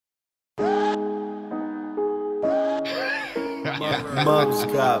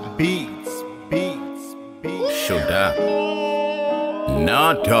Mubz got beats. Show that.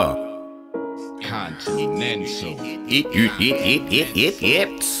 Nah, dog. Continental.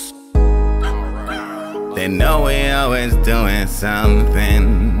 It's. They know we always doing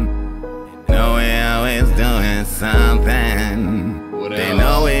something. Know we always doing something. They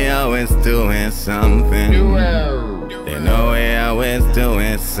know we always doing something. They know we always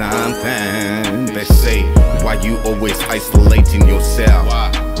doing something. They say, why you always isolating yourself?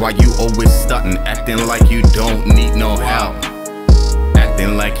 Why you always stunting, acting like you don't need no help?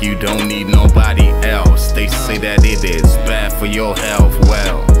 Acting like you don't need nobody else. They say that it is bad for your health.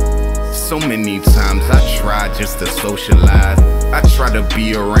 Well, so many times I try just to socialize. I try to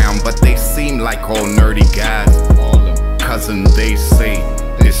be around, but they seem like all nerdy guys. Cousin, they say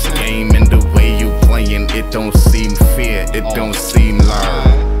this game and the way you playing, it don't seem fair, it don't seem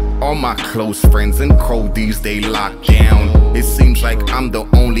love. All my close friends and Codies, they locked down. It seems like I'm the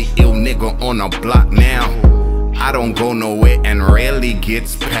only ill nigga on a block now. I don't go nowhere and rarely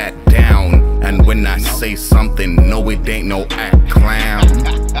gets pat down. And when I say something, no, it ain't no act clown.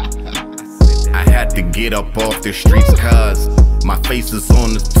 I had to get up off the streets cause my face is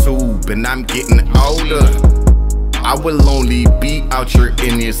on the tube and I'm getting older. I will only be out here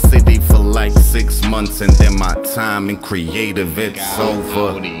in this city for like 6 months, and then my time in creative, it's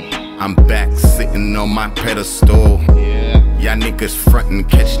over. I'm back sitting on my pedestal. Y'all niggas frontin',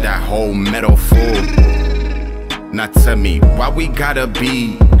 catch that whole metaphor. Now tell me, why we gotta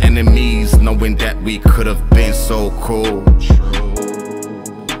be enemies, knowing that we could've been so cool?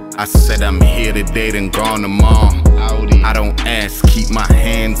 I said I'm here today, then gone tomorrow. I don't ask, keep my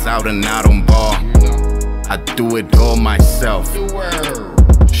hands out and out on ball. I do it all myself.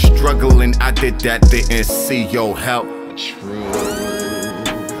 Struggling, I did that, didn't see your help.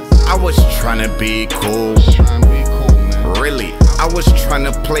 I was trying to be cool. Really, I was trying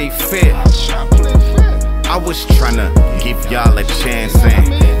to play fair. I was trying to give y'all a chance, and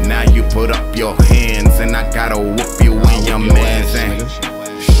now you put up your hands, and I gotta whoop you in your mans and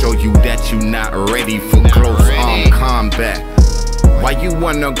show you that you not ready for close arm combat. Why you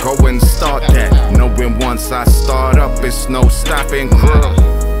wanna go and start that? Knowing once I start up, it's no stopping, crook.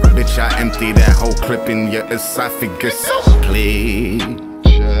 Bitch, I empty that whole clip in your esophagus. So please,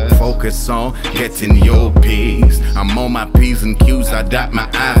 focus on getting your peace. I'm on my P's and Q's, I dot my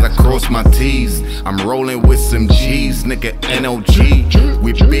I's, I cross my T's. I'm rolling with some G's, nigga, NOG.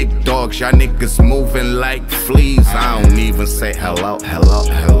 We big dogs, y'all niggas moving like fleas. I don't even say hello, hello,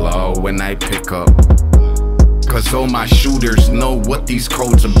 hello when I pick up, cause all my shooters know what these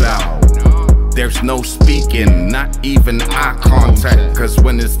codes about. There's no speaking, not even eye contact, cause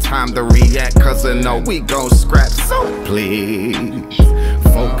when it's time to react, cause I know we gon' scrap. So please,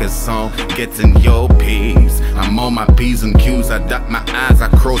 focus on getting your peace. I'm on my P's and Q's, I dot my I's, I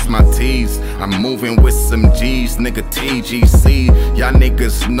cross my T's. I'm moving with some G's, nigga, TGC. Y'all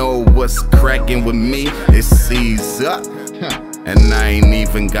niggas know what's cracking with me, it's C's up. And I ain't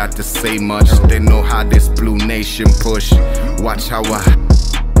even got to say much. They know how this Blue Nation push. Watch how I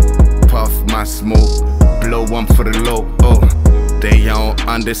puff my smoke, blow one for the low. Oh, they don't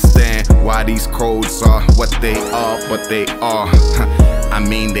understand why these codes are what they are, but they are. I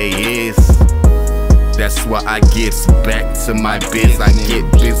mean they is. That's why I gets back to my biz. I get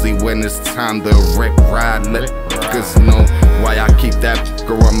busy when it's time to wreck ride. Let niggas know why I keep that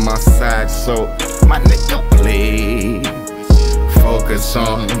girl on my side. So my nigga, please focus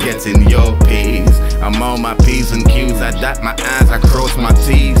on getting your P's. I'm on my P's and Q's, I dot my I's, I cross my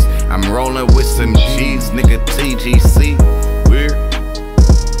T's. I'm rolling with some G's, nigga, TGC. Weird.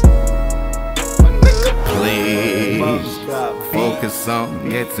 Nigga, please focus on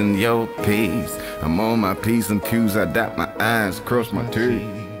getting your P's. I'm on my P's and Q's, I dot my I's, cross my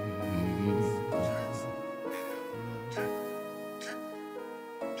T's.